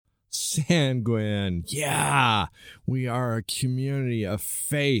sanguine. Yeah, we are a community of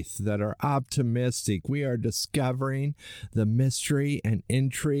faith that are optimistic. We are discovering the mystery and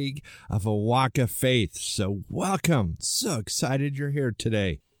intrigue of a walk of faith. So welcome. So excited you're here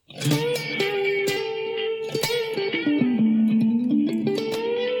today.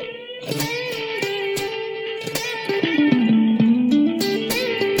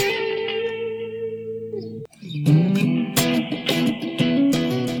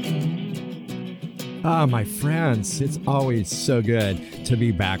 My friends, it's always so good to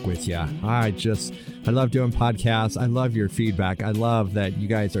be back with you. I love doing podcasts. I love your feedback. I love that you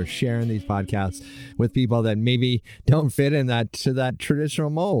guys are sharing these podcasts with people that maybe don't fit in that traditional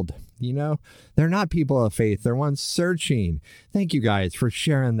mold. You know, they're not people of faith. They're ones searching. Thank you guys for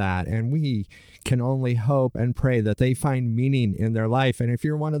sharing that. And we can only hope and pray that they find meaning in their life. And if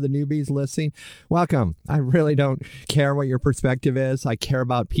you're one of the newbies listening, welcome. I really don't care what your perspective is. I care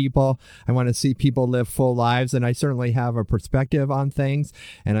about people. I want to see people live full lives. And I certainly have a perspective on things.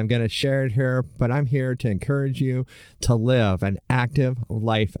 And I'm going to share it here. But I'm here to encourage you to live an active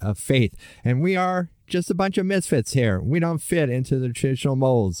life of faith. And we are just a bunch of misfits here. We don't fit into the traditional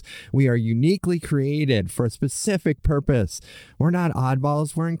molds. We are uniquely created for a specific purpose. We're not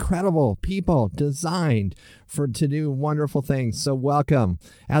oddballs. We're incredible people designed to do wonderful things. So welcome.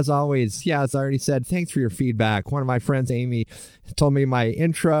 As always, as I already said, thanks for your feedback. One of my friends, Amy, told me my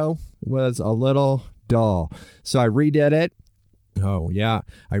intro was a little dull. So I redid it. Oh, yeah,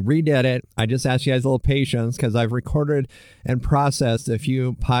 I redid it. I just asked you guys a little patience because I've recorded and processed a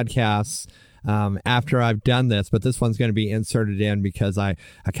few podcasts after I've done this, but this one's going to be inserted in because I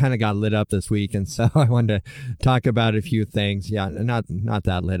kind of got lit up this week. And so I wanted to talk about a few things. Yeah, not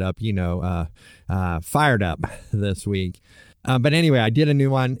that lit up, fired up this week. But anyway, I did a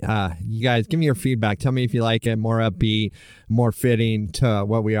new one. You guys give me your feedback. Tell me if you like it, more upbeat, more fitting to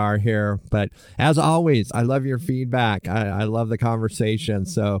what we are here. But as always, I love your feedback. I love the conversation.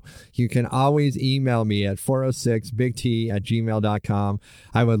 So you can always email me at 406bigt@gmail.com.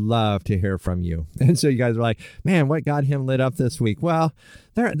 I would love to hear from you. And so you guys are like, man, what got him lit up this week? Well,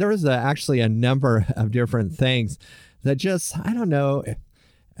 there was actually a number of different things that just, I don't know,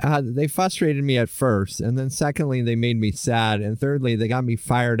 they frustrated me at first, and then secondly, they made me sad, and thirdly, they got me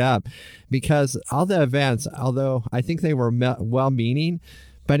fired up because all the events, although I think they were well-meaning,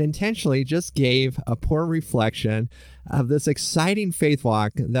 but intentionally just gave a poor reflection of this exciting faith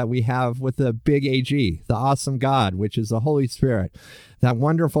walk that we have with the big AG, the awesome God, which is the Holy Spirit, that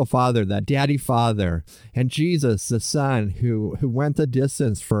wonderful Father, that Daddy Father, and Jesus, the Son, who went the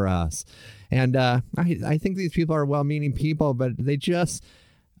distance for us. And I think these people are well-meaning people, but they just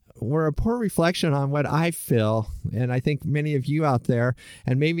were a poor reflection on what I feel, and I think many of you out there,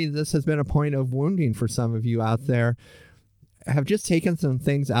 and maybe this has been a point of wounding for some of you out there, have just taken some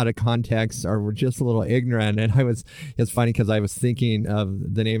things out of context or were just a little ignorant. And it's funny because I was thinking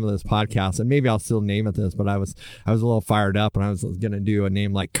of the name of this podcast, and maybe I'll still name it this, but I was a little fired up, and I was going to do a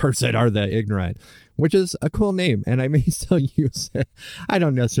name like Cursed Are the Ignorant, which is a cool name, and I may still use it. I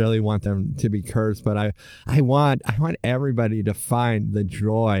don't necessarily want them to be cursed, but I want everybody to find the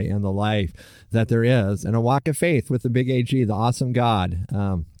joy and the life that there is in a walk of faith with the big AG, the awesome God,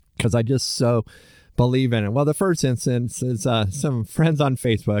 because I just so believe in it. Well, the first instance is some friends on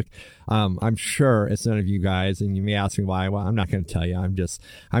Facebook. I'm sure it's none of you guys, and you may ask me why. Well, I'm not going to tell you. I'm just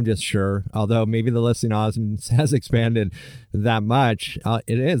sure. Although maybe the listening audience has expanded that much,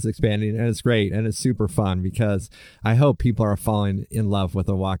 it is expanding, and it's great, and it's super fun because I hope people are falling in love with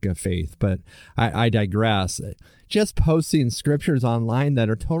a walk of faith. But I digress. Just posting scriptures online that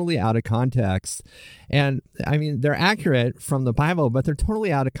are totally out of context. And I mean, they're accurate from the Bible, but they're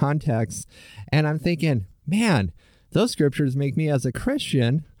totally out of context. And I'm thinking, man, those scriptures make me as a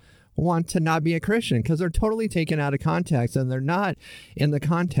Christian want to not be a Christian because they're totally taken out of context and they're not in the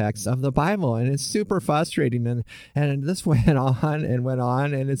context of the Bible. And it's super frustrating. And this went on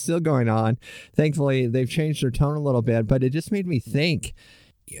and it's still going on. Thankfully, they've changed their tone a little bit, but it just made me think,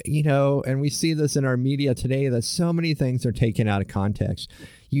 and we see this in our media today, that so many things are taken out of context.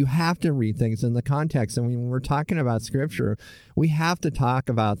 You have to read things in the context. And when we're talking about scripture, we have to talk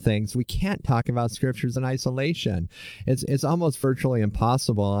about things. We can't talk about scriptures in isolation. It's almost virtually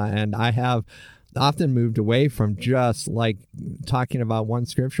impossible. And I have often moved away from just like talking about one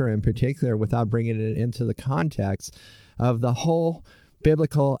scripture in particular without bringing it into the context of the whole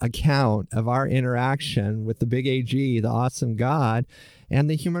biblical account of our interaction with the big AG, the awesome God, and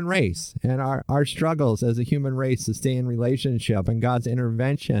the human race, and our struggles as a human race to stay in relationship, and God's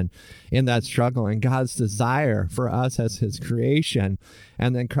intervention in that struggle, and God's desire for us as his creation,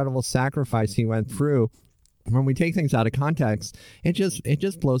 and the incredible sacrifice he went through when we take things out of context, it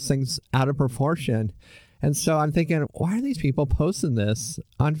just blows things out of proportion. And so I'm thinking, why are these people posting this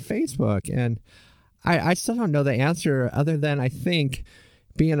on Facebook? And I still don't know the answer, other than I think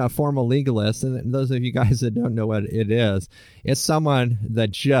being a formal legalist, and those of you guys that don't know what it is, it's someone that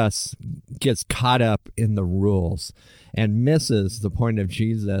just gets caught up in the rules and misses the point of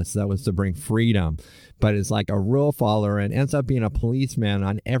Jesus that was to bring freedom, but is like a rule follower and ends up being a policeman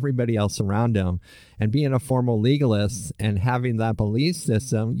on everybody else around him. And being a formal legalist and having that belief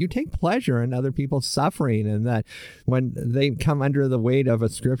system, you take pleasure in other people's suffering, and that when they come under the weight of a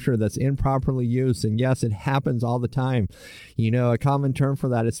scripture that's improperly used, and yes, it happens all the time. A common term for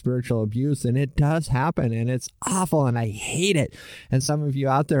that is spiritual abuse, and it does happen, and it's awful, and I hate it. And some of you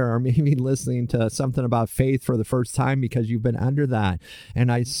out there are maybe listening to something about faith for the first time because you've been under that.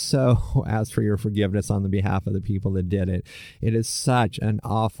 And I so ask for your forgiveness on the behalf of the people that did it. It is such an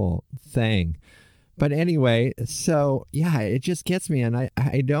awful thing. But anyway, so yeah, it just gets me, and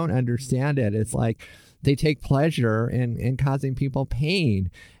I don't understand it. It's like they take pleasure in causing people pain.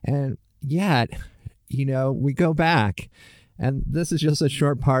 And yet, we go back. And this is just a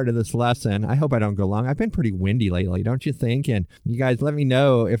short part of this lesson. I hope I don't go long. I've been pretty windy lately, don't you think? And you guys let me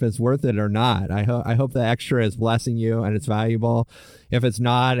know if it's worth it or not. I hope the extra is blessing you and it's valuable. If it's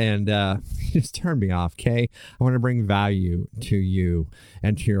not, and just turn me off, okay? I want to bring value to you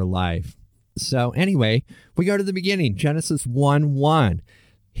and to your life. So anyway, we go to the beginning, Genesis 1:1.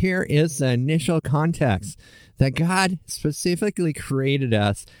 Here is the initial context that God specifically created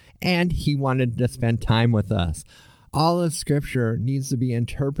us and he wanted to spend time with us. All of Scripture needs to be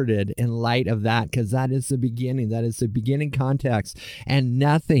interpreted in light of that, because that is the beginning. That is the beginning context. And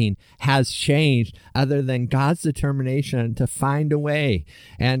nothing has changed other than God's determination to find a way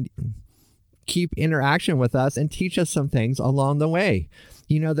and keep interaction with us and teach us some things along the way.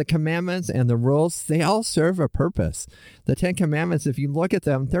 The commandments and the rules, they all serve a purpose. The 10 Commandments, if you look at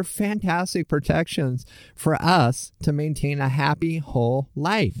them, they're fantastic protections for us to maintain a happy, whole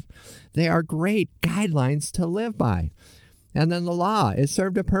life. They are great guidelines to live by. And then the law, it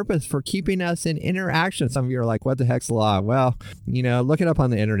served a purpose for keeping us in interaction. Some of you are like, what the heck's the law? Well, look it up on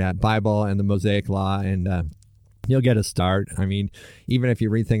the internet, Bible and the Mosaic Law, and you'll get a start. I mean, even if you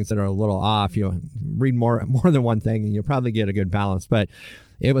read things that are a little off, you'll read more than one thing, and you'll probably get a good balance. But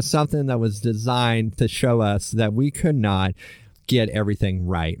it was something that was designed to show us that we could not get everything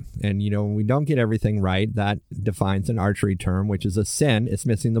right. And, when we don't get everything right, that defines an archery term, which is a sin. It's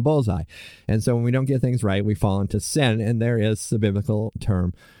missing the bullseye. And so when we don't get things right, we fall into sin. And there is the biblical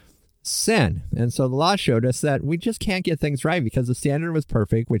term sin. And so the law showed us that we just can't get things right because the standard was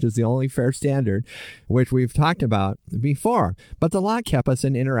perfect, which is the only fair standard, which we've talked about before. But the law kept us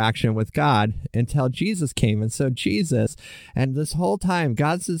in interaction with God until Jesus came. And so Jesus, and this whole time,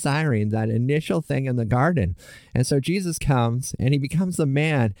 God's desiring that initial thing in the garden. And so Jesus comes and he becomes the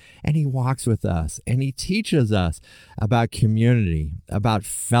man, and he walks with us, and he teaches us about community, about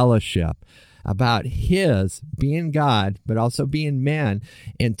fellowship, about his being God, but also being man,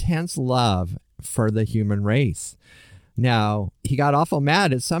 intense love for the human race. Now, he got awful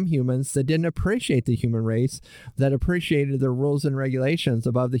mad at some humans that didn't appreciate the human race, that appreciated the rules and regulations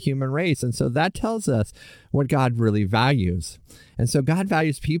above the human race. And so that tells us what God really values. And so God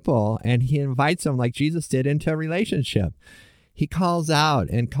values people, and he invites them, like Jesus did, into a relationship. He calls out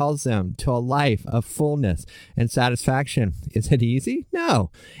and calls them to a life of fullness and satisfaction. Is it easy?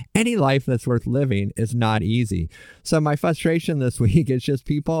 No. Any life that's worth living is not easy. So my frustration this week is just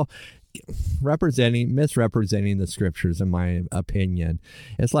people misrepresenting the scriptures, in my opinion.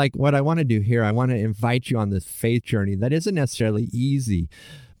 It's like what I want to do here. I want to invite you on this faith journey that isn't necessarily easy,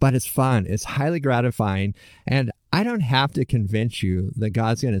 but it's fun. It's highly gratifying. And I don't have to convince you that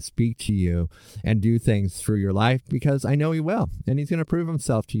God's going to speak to you and do things through your life, because I know he will, and he's going to prove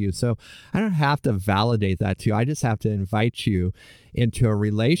himself to you. So I don't have to validate that to you. I just have to invite you into a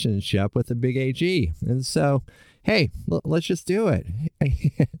relationship with a big AG. And so, hey, let's just do it.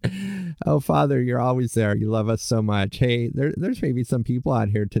 Oh, Father, you're always there. You love us so much. Hey, there's maybe some people out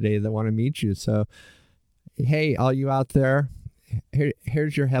here today that want to meet you. So, hey, all you out there,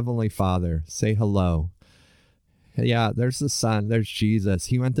 here's your Heavenly Father. Say hello. Yeah, there's the Son. There's Jesus.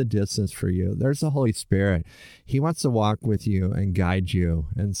 He went the distance for you. There's the Holy Spirit. He wants to walk with you and guide you.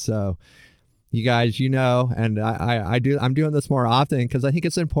 And so, you guys, and I'm doing this more often because I think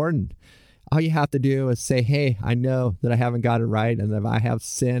it's important. All you have to do is say, hey, I know that I haven't got it right, and that I have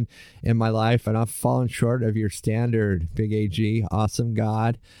sin in my life, and I've fallen short of your standard, big AG, awesome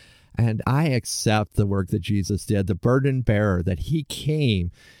God. And I accept the work that Jesus did, the burden bearer, that he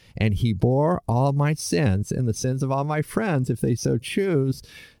came and he bore all my sins and the sins of all my friends, if they so choose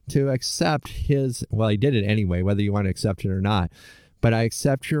to accept his, well, he did it anyway, whether you want to accept it or not. But I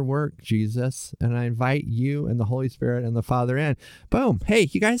accept your work, Jesus, and I invite you and the Holy Spirit and the Father in. Boom. Hey,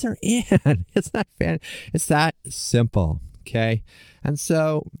 you guys are in. It's not fan. It's that simple. Okay. And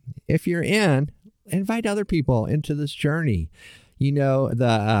so if you're in, invite other people into this journey. You know,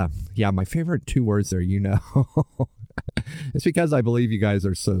 my favorite 2 words are, It's because I believe you guys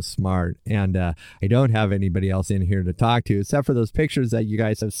are so smart, and I don't have anybody else in here to talk to except for those pictures that you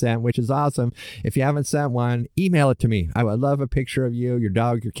guys have sent, which is awesome. If you haven't sent one, email it to me. I would love a picture of you, your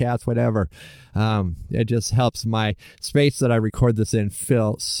dog, your cats, whatever. It just helps my space that I record this in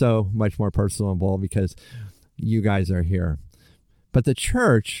feel so much more personable because you guys are here. But the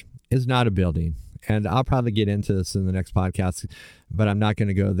church is not a building. And I'll probably get into this in the next podcast, but I'm not going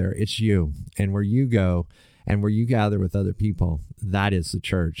to go there. It's you, and where you go and where you gather with other people, that is the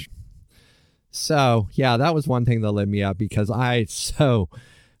church. So, yeah, that was one thing that lit me up because I so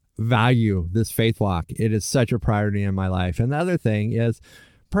value this faith walk. It is such a priority in my life. And the other thing is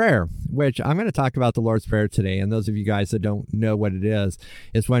prayer, which I'm going to talk about the Lord's Prayer today. And those of you guys that don't know what it is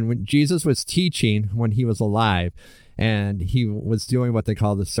when Jesus was teaching when he was alive, and he was doing what they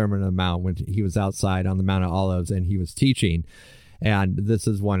call the Sermon on the Mount when he was outside on the Mount of Olives and he was teaching. And this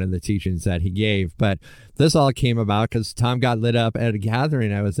is one of the teachings that he gave. But this all came about because Tom got lit up at a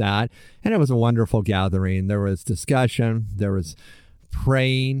gathering I was at, and it was a wonderful gathering. There was discussion, there was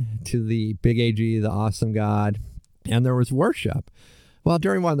praying to the big AG, the awesome God, and there was worship. Well,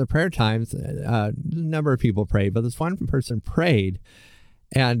 during one of the prayer times, a number of people prayed, but this one person prayed,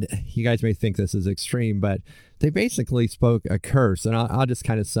 and you guys may think this is extreme, but they basically spoke a curse. And I'll just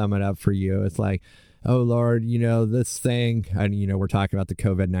kind of sum it up for you. It's like, oh, Lord, this thing, and, we're talking about the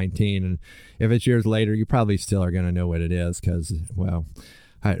COVID-19. And if it's years later, you probably still are going to know what it is because, well,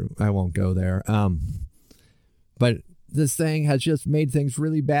 I won't go there. But this thing has just made things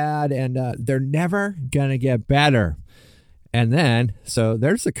really bad, and they're never going to get better. And then, so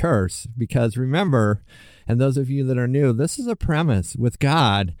there's a curse, because remember, and those of you that are new, this is a premise with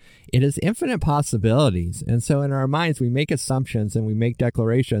God. It is infinite possibilities. And so in our minds, we make assumptions and we make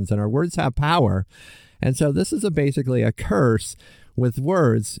declarations, and our words have power. And so this is basically a curse with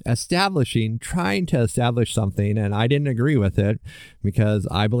words trying to establish something. And I didn't agree with it because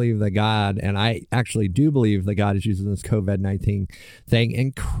I believe that God, and I actually do believe that God is using this COVID-19 thing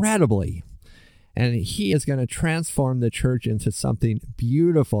incredibly. And he is going to transform the church into something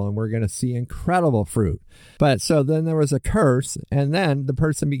beautiful, and we're going to see incredible fruit. But so then there was a curse, and then the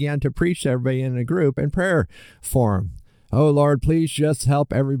person began to preach to everybody in a group in prayer form. Oh, Lord, please just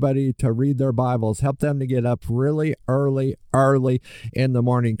help everybody to read their Bibles. Help them to get up really early in the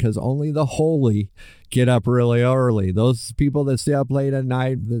morning, because only the holy get up really early. Those people that stay up late at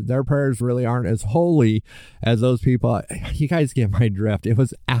night, their prayers really aren't as holy as those people. You guys get my drift. It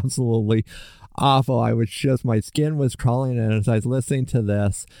was absolutely awful. My skin was crawling as I was listening to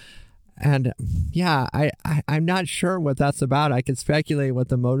this. And yeah, I'm not sure what that's about. I can speculate what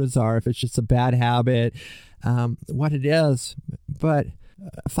the motives are, if it's just a bad habit, what it is. But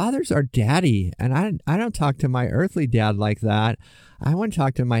fathers are daddy, and I don't talk to my earthly dad like that. I want to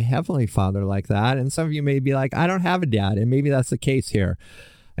talk to my heavenly Father like that. And some of you may be like, I don't have a dad, and maybe that's the case here.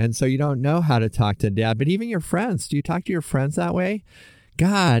 And so you don't know how to talk to dad. But even your friends, do you talk to your friends that way?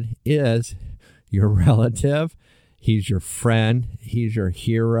 God is your relative. He's your friend. He's your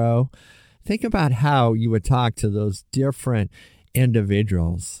hero. Think about how you would talk to those different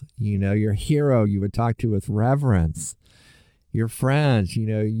individuals. Your hero you would talk to with reverence. Your friends,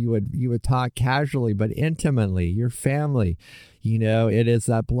 you would talk casually but intimately. Your family, it is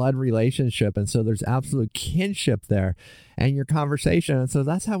that blood relationship. And so there's absolute kinship there. And your conversation. And so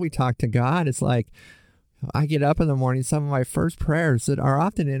that's how we talk to God. It's like, I get up in the morning, some of my first prayers that are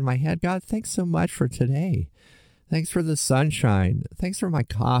often in my head, God, thanks so much for today. Thanks for the sunshine. Thanks for my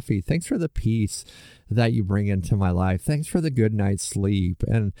coffee. Thanks for the peace that you bring into my life. Thanks for the good night's sleep.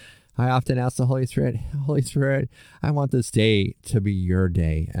 And I often ask the Holy Spirit, I want this day to be your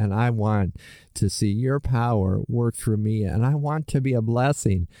day. And I want to see your power work through me. And I want to be a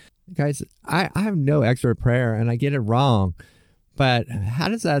blessing. Guys, I have no expert prayer, and I get it wrong. But how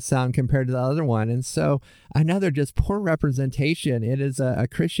does that sound compared to the other one? And so another just poor representation. It is a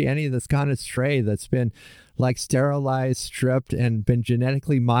Christianity that's gone astray, that's been like sterilized, stripped, and been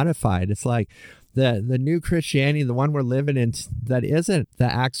genetically modified. It's like the new Christianity, the one we're living in, that isn't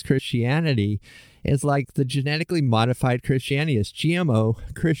the Acts Christianity, is like the genetically modified Christianity. It's GMO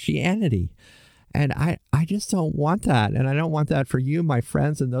Christianity. And I just don't want that. And I don't want that for you, my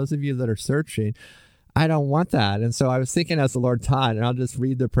friends, and those of you that are searching. I don't want that. And so I was thinking as the Lord taught, and I'll just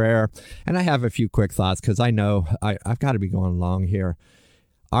read the prayer. And I have a few quick thoughts because I know I've got to be going long here.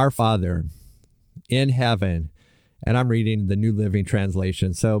 Our Father in heaven, and I'm reading the New Living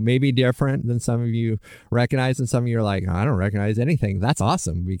Translation, so maybe different than some of you recognize, and some of you are like, I don't recognize anything. That's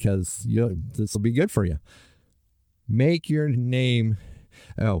awesome because this will be good for you. Make your name,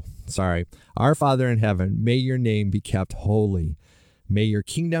 Our Father in heaven, may your name be kept holy. May your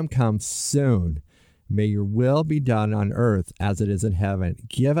kingdom come soon. May your will be done on earth as it is in heaven.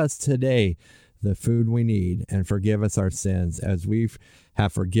 Give us today the food we need, and forgive us our sins as we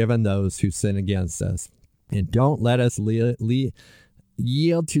have forgiven those who sin against us. And don't let us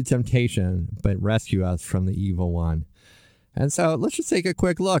yield to temptation, but rescue us from the evil one. And so let's just take a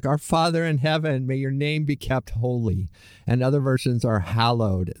quick look. Our Father in heaven, may your name be kept holy. And other versions are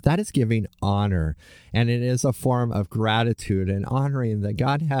hallowed. That is giving honor. And it is a form of gratitude and honoring that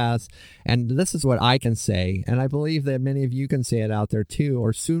God has. And this is what I can say. And I believe that many of you can say it out there too,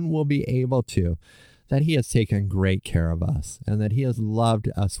 or soon will be able to, that he has taken great care of us and that he has loved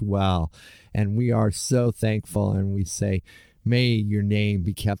us well. And we are so thankful. And we say, may your name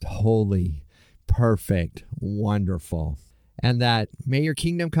be kept holy, perfect, wonderful. And that may your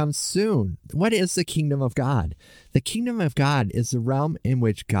kingdom come soon. What is the kingdom of God? The kingdom of God is the realm in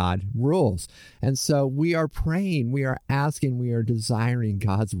which God rules. And so we are praying, we are asking, we are desiring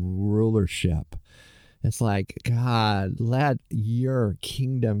God's rulership. It's like, God, let your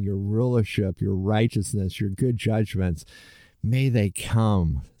kingdom, your rulership, your righteousness, your good judgments, may they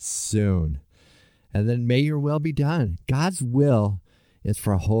come soon. And then may your will be done. God's will is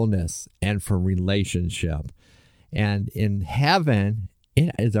for wholeness and for relationship. And in heaven,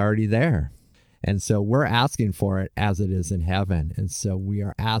 it is already there. And so we're asking for it as it is in heaven. And so we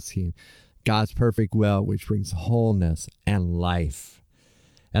are asking God's perfect will, which brings wholeness and life.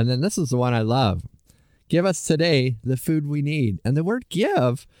 And then this is the one I love. Give us today the food we need. And the word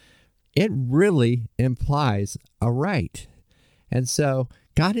give, it really implies a right. And so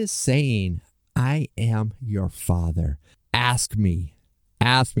God is saying, I am your Father. Ask me.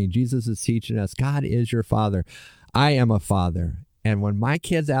 Ask me. Jesus is teaching us, God is your Father. I am a father. And when my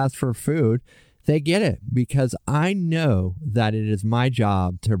kids ask for food, they get it because I know that it is my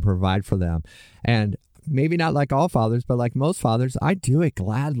job to provide for them. And maybe not like all fathers, but like most fathers, I do it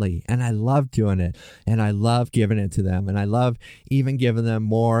gladly. And I love doing it. And I love giving it to them. And I love even giving them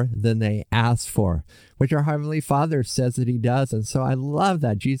more than they ask for, which our Heavenly Father says that he does. And so I love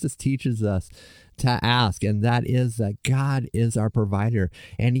that Jesus teaches us to ask, and that is that God is our provider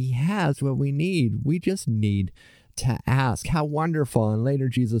and he has what we need. We just need to ask. How wonderful. And later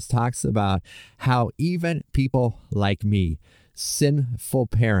Jesus talks about how even people like me, sinful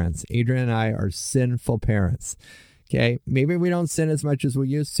parents, Adrian and I are sinful parents. Okay, maybe we don't sin as much as we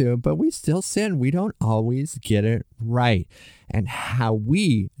used to, but we still sin. We don't always get it right. And how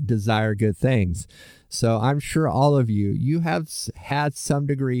we desire good things. So I'm sure all of you have had some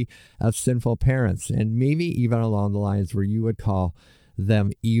degree of sinful parents, and maybe even along the lines where you would call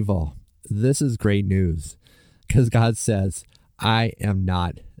them evil. This is great news because God says, I am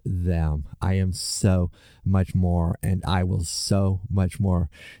not them. I am so much more, and I will so much more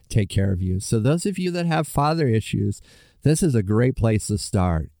take care of you. So those of you that have father issues, this is a great place to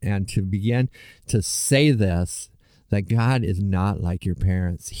start and to begin to say this, that God is not like your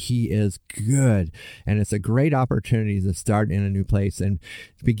parents. He is good. And it's a great opportunity to start in a new place and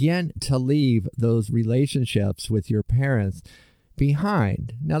begin to leave those relationships with your parents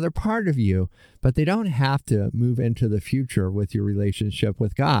behind. Now, they're part of you, but they don't have to move into the future with your relationship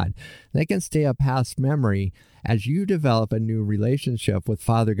with God. They can stay a past memory as you develop a new relationship with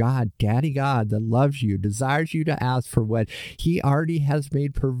Father God, Daddy God, that loves you, desires you to ask for what he already has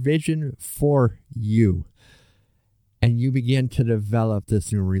made provision for you. And you begin to develop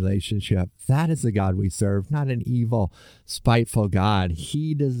this new relationship. That is the God we serve, not an evil, spiteful God.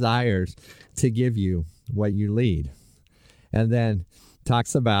 He desires to give you what you need. And then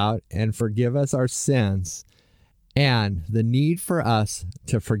talks about, and forgive us our sins, and the need for us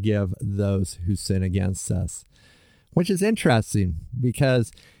to forgive those who sin against us. Which is interesting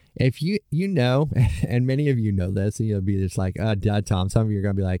because if you know, and many of you know this, and you'll be just like, Dad, Tom, some of you are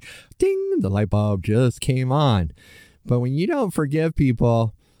going to be like, ding, the light bulb just came on. But when you don't forgive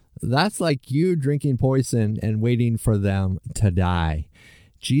people, that's like you drinking poison and waiting for them to die.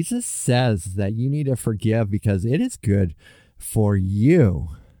 Jesus says that you need to forgive because it is good for you.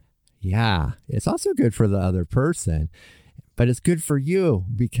 Yeah, it's also good for the other person, but it's good for you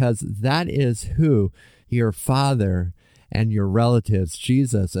because that is who your Father and your relatives,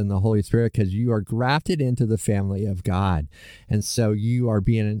 Jesus and the Holy Spirit, because you are grafted into the family of God. And so you are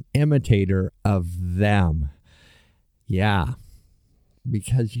being an imitator of them. Yeah,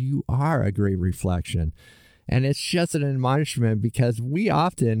 because you are a great reflection. And it's just an admonishment because we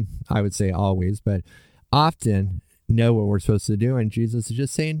often, I would say always, but often know what we're supposed to do. And Jesus is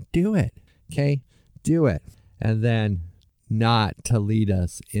just saying, do it. Okay, do it. And then not to lead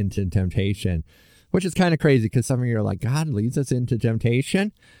us into temptation, which is kind of crazy because some of you are like, God leads us into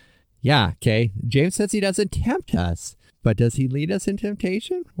temptation? Yeah, okay. James says he doesn't tempt us, but does he lead us in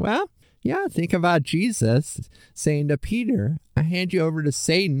temptation? Well, yeah, think about Jesus saying to Peter, I hand you over to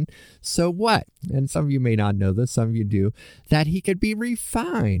Satan. So what? And some of you may not know this, some of you do, that he could be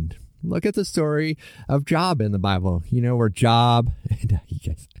refined. Look at the story of Job in the Bible. You know where Job,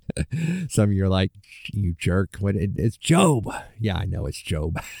 some of you are like, you jerk, it's Job. Yeah, I know it's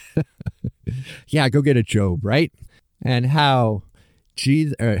Job. Yeah, go get a Job, right? And how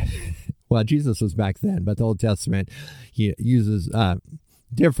Jesus was back then, but the Old Testament he uses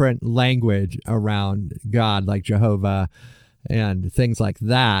different language around God, like Jehovah and things like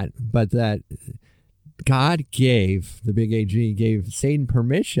that, but that God gave, the big AG, gave Satan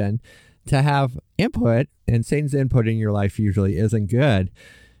permission to have input, and Satan's input in your life usually isn't good,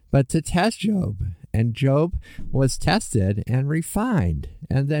 but to test Job. And Job was tested and refined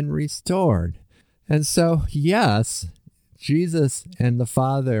and then restored. And so, yes, Jesus and the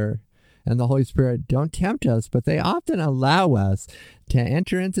Father and the Holy Spirit don't tempt us, but they often allow us to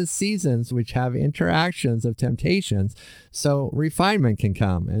enter into seasons which have interactions of temptations so refinement can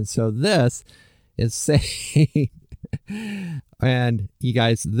come. And so this is saying, and you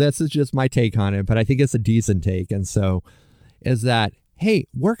guys, this is just my take on it, but I think it's a decent take. And so is that, hey,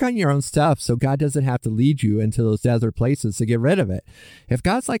 work on your own stuff so God doesn't have to lead you into those desert places to get rid of it. If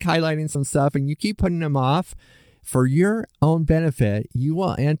God's like highlighting some stuff and you keep putting them off for your own benefit, you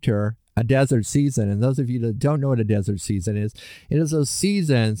will enter a desert season. And those of you that don't know what a desert season is, it is those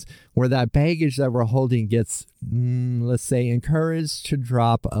seasons where that baggage that we're holding gets, let's say, encouraged to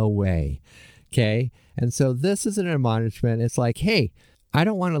drop away. Okay. And so this is an admonishment. It's like, hey, I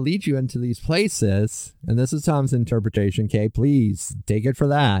don't want to lead you into these places. And this is Tom's interpretation. Okay. Please take it for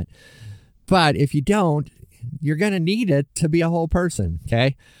that. But if you don't, you're going to need it to be a whole person.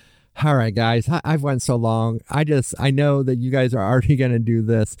 Okay. All right, guys, I've went so long. I know that you guys are already going to do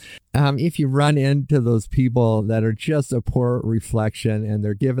this. If you run into those people that are just a poor reflection and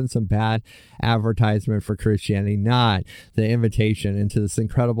they're given some bad advertisement for Christianity, not the invitation into this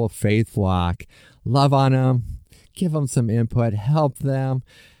incredible faith walk, love on them, give them some input, help them.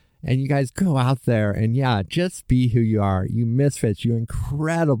 And you guys go out there and just be who you are. You misfits, you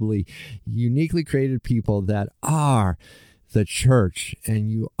incredibly, uniquely created people that are the church,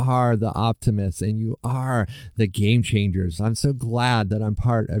 and you are the optimists, and you are the game changers. I'm so glad that I'm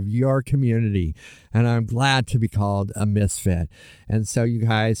part of your community, and I'm glad to be called a misfit. And so you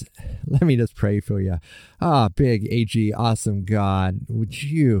guys, let me just pray for you. Big AG, awesome God, would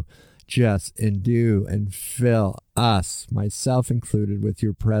you just endue and fill us, myself included, with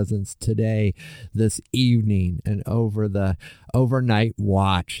your presence today, this evening, and over the overnight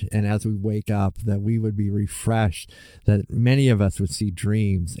watch. And as we wake up, that we would be refreshed, that many of us would see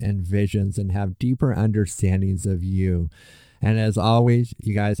dreams and visions and have deeper understandings of you. And as always,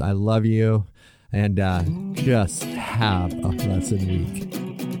 you guys, I love you, and just have a blessed week.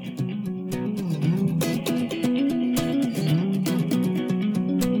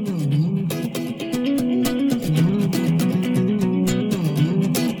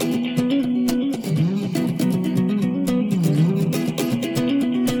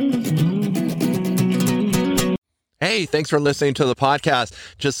 Hey, thanks for listening to the podcast.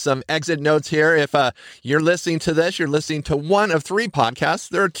 Just some exit notes here. If you're listening to this, you're listening to one of 3 podcasts.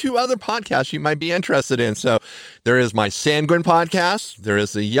 There are 2 other podcasts you might be interested in. So there is my Sanguine podcast, there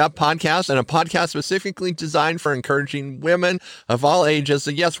is the Yup podcast, and a podcast specifically designed for encouraging women of all ages,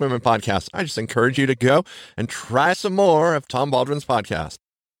 the Yes Women podcast. I just encourage you to go and try some more of Tom Baldwin's podcast.